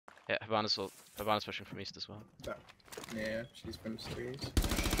Yeah, Havana's pushing from east as well. Yeah, she's from trees.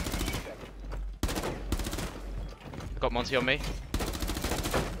 I got Monty on me.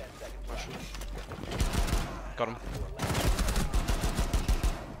 Got him.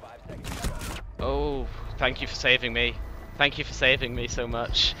 Oh, thank you for saving me. Thank you for saving me so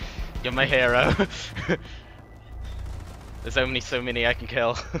much. You're my hero. There's only so many I can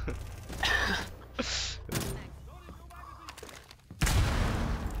kill.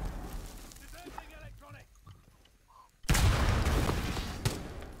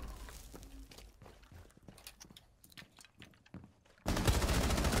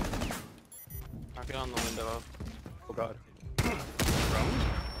 I'll get on the window. Oh god.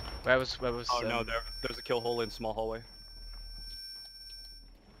 Where was? Oh no, there's a kill hole in small hallway.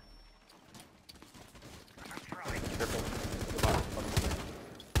 Careful.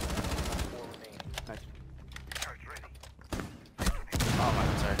 Nice. Oh my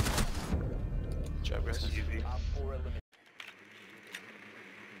god, sorry. Job, guys.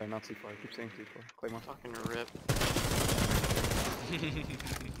 Okay, not C4, I keep saying C4. Claymore. Fucking rip.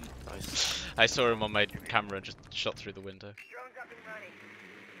 Nice. I saw him on my camera and just shot through the window.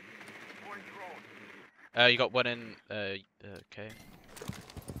 You got one in. Okay.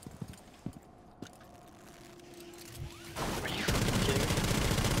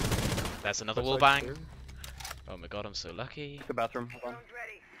 There's another wall bang. Clear. Oh my god, I'm so lucky. The bathroom, hold on.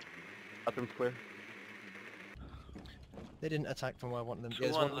 Bathroom's clear. They didn't attack from where I wanted them. Two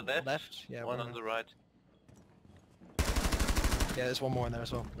There's on one the left, Yeah, one on the right. Yeah, there's one more in there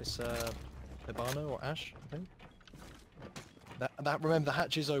as well. It's Ibano or Ash, I think. Remember the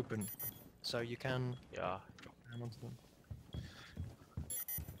hatch is open, so you can Yeah. hang onto them.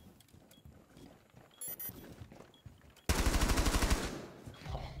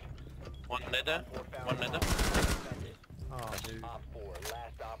 One nether, one nether. Oh, dude.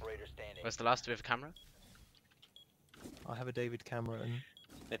 Where's the last? Do we have a camera? I have a David camera and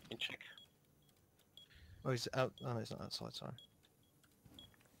Let me check. oh, he's out. Oh, no, he's not outside. Sorry.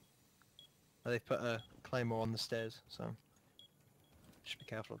 Oh, they put a claymore on the stairs, so just be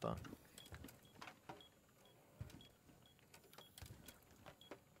careful of that.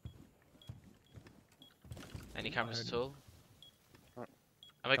 Any cameras heard at him. all?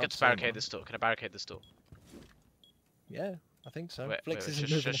 Am I good Can't to see him barricade on. this door? Can I barricade this door? Yeah, I think so. Wait, Flix wait, isn't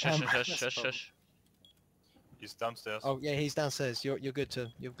shush, moving shush, the camera. shush, That's shush, the shush, problem. shush. He's downstairs. Oh yeah, he's downstairs. You're good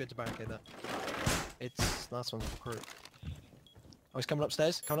to barricade that. It's last one's recruit. Oh, he's coming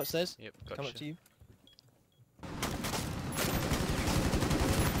upstairs. Coming upstairs. Yep, Coming up to gotcha. you.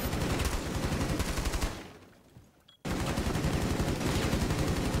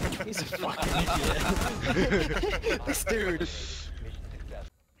 He's a fucking idiot. This dude.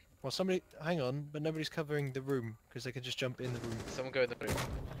 Well, somebody, hang on, but nobody's covering the room because they can just jump in the room. Someone go in the room.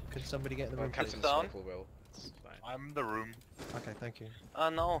 Can somebody get in the Well, room? Captain please? down. Snorkel will. It's fine. I'm in the room. Okay, thank you. Oh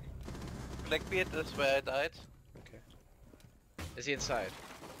no. Blackbeard is where I died. Okay. Is he inside?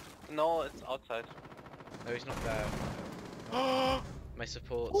 No, it's outside. No, he's not there. My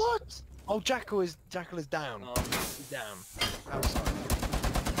support. What? Oh, Jackal is down. No. He's down. Outside.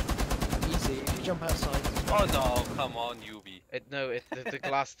 Easy. If you jump outside. Oh no, come on, Yubi. The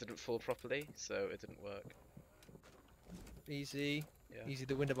glass didn't fall properly, so it didn't work. Easy. Yeah. Easy.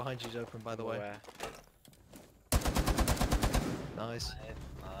 The window behind you is open, by the way. Where? Nice.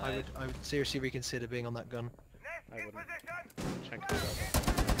 Nice. I would seriously reconsider being on that gun. I wouldn't. Chank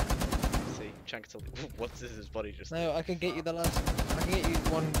see, Chank what is his body just? No, I can get you the last. I can get you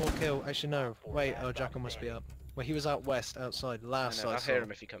one more kill. Actually, no. Wait. Oh, Jackal must be up. Well, he was out west, outside. Last I I'll saw. hear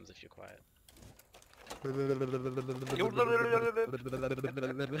him if he comes if you're quiet. I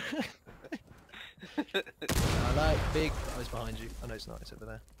like big. Oh, it's behind you. Oh no, it's not. It's over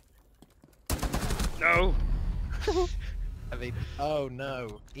there. No! I mean, oh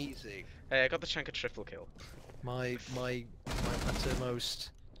no, easy. Hey, I got the Chanka triple kill. My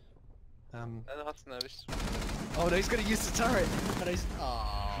uttermost. That's nice. Oh no, he's gonna use the turret. And he's.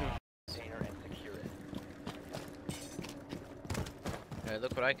 Oh. Hey,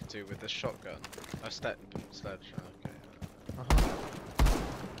 look what I can do with this shotgun. I've sledge. Okay.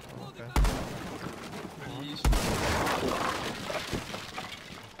 Okay.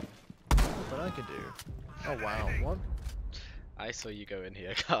 What I can do? Oh wow, what? I saw you go in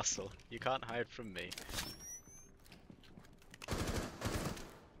here, Castle. You can't hide from me.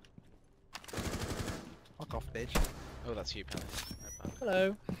 Fuck off, bitch. Oh, that's you, Penny.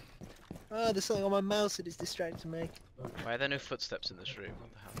 Hello. Oh, there's something on my mouse that is distracting me. Why are there no footsteps in this room?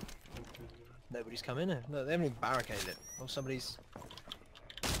 What the hell? Nobody's come in here. No, they haven't even barricaded it. Oh, somebody's.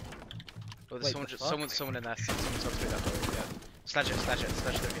 Oh, there's Wait, someone in there. Someone's gone through that door. Yeah. Sledge it again.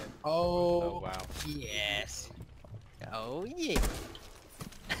 Oh, Oh wow. yes. Oh yeah.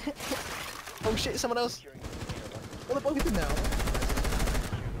 Oh shit, someone else. Well, they're both in now.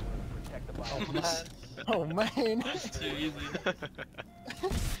 Oh man. Oh man. Too easy.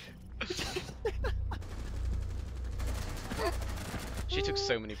 She took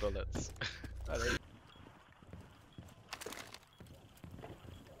so many bullets.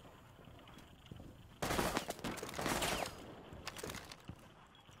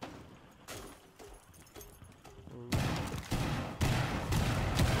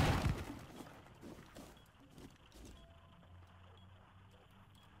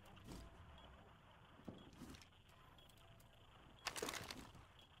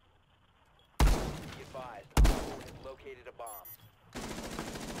 Be advised, has located a bomb.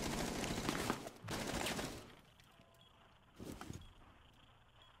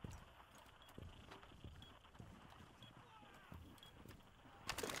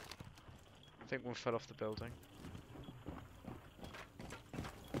 I think one fell off the building.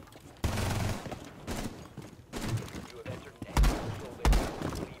 You have entered an enemy-controlled area.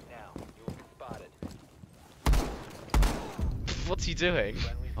 Leave now. You will be spotted. What's he doing?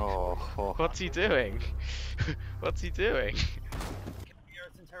 Friendly Oh. What's he doing? What's he doing? You're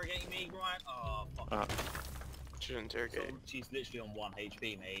interrogating me, right? Oh, fuck. Should interrogate. She's literally on 1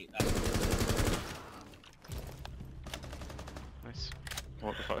 HP, mate. Nice.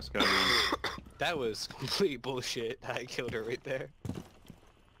 What the fuck's going on? That was complete bullshit. I killed her right there.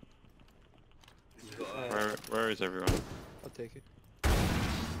 Where is everyone? I'll take it.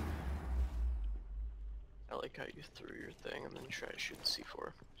 I like how you threw your thing and then try to shoot the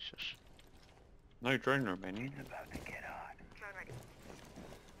C4. Shush. No drone remaining.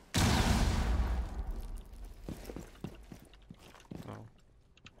 Oh.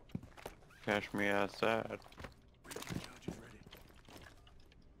 Cash me outside.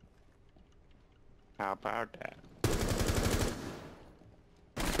 How about that?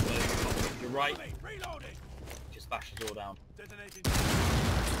 You're right. Just bash the door down.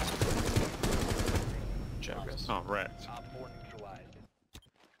 Job, guys. Oh, wrecked. Op 4 neutralized.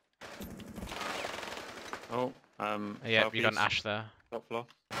 Oh, Yeah, you got an southeast, ash there. top floor.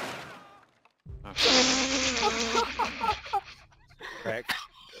 Oh. Correct.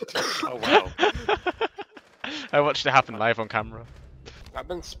 Oh wow. I watched it happen live on camera. I've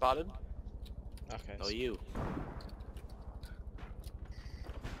been spotted. Okay. Oh, you.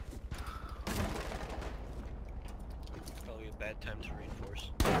 Probably a bad time to reinforce.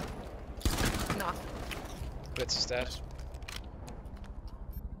 Blitz is dead.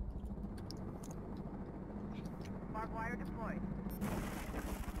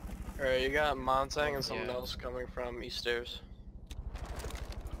 Alright, you got Montang and someone Yeah. else coming from east stairs.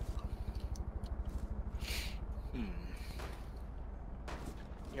 You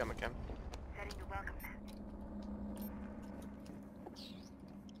got McCam.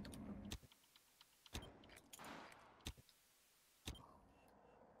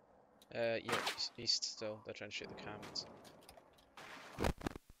 Yeah, east still. They're trying to shoot the cams.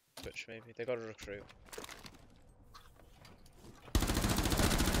 Twitch maybe. They got a recruit.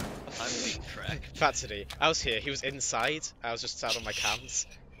 I'm being tracked. Fatity. I was here. He was inside. I was just sat on my cams.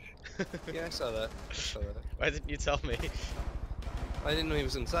 Yeah, I saw that. I saw that. Why didn't you tell me? I didn't know he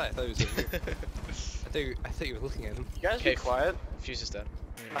was inside. I thought he was in here. I thought you were looking at him. You guys Okay, be quiet. Fuse is dead.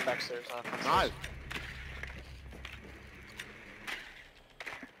 I'm backstairs. No.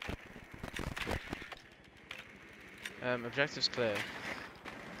 Objective's clear. Op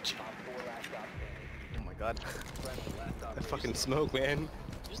 4 last stop standing. Oh my god. Friendly last That operator fucking smoke, man.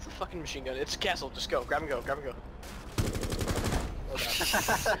 Use the fucking machine gun. It's castle. Just go. Grab and go. Grab and go.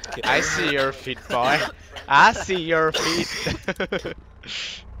 I see your feet, boy. I see your feet.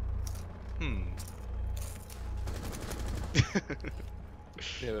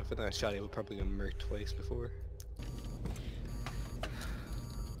 Yeah, if I shot him, we're probably gonna murk twice before.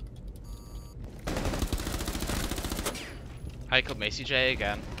 I killed Macie J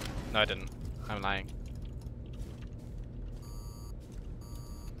again. No, I didn't. I'm lying.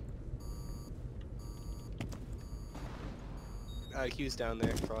 IQ's down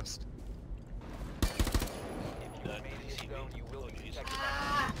there, Frost. If you remain in the zone, you will be detected.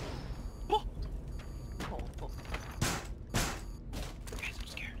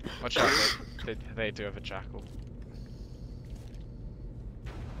 Watch out, they do have a jackal.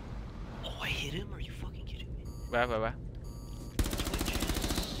 Oh, I hit him? Are you fucking kidding me? Where?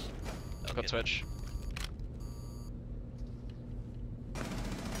 Twitch. Got Twitch.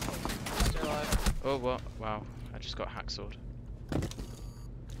 Stay alive. Oh, what? Wow. I just got hacksawed.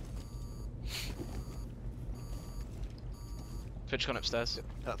 Fitch gone upstairs.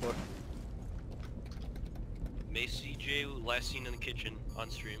 That floor. Macie J last seen in the kitchen on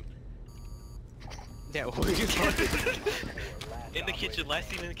stream. Yeah, what are you talking? In the kitchen, last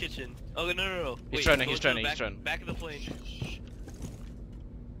seen in the kitchen. Oh no no no. He's Wait, droning, go he's to the droning, he's back, droning. Back of the plane.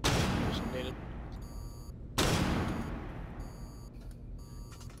 Needed.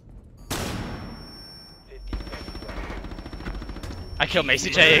 I killed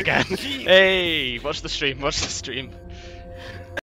Macie J again. Hey, watch the stream, watch the stream.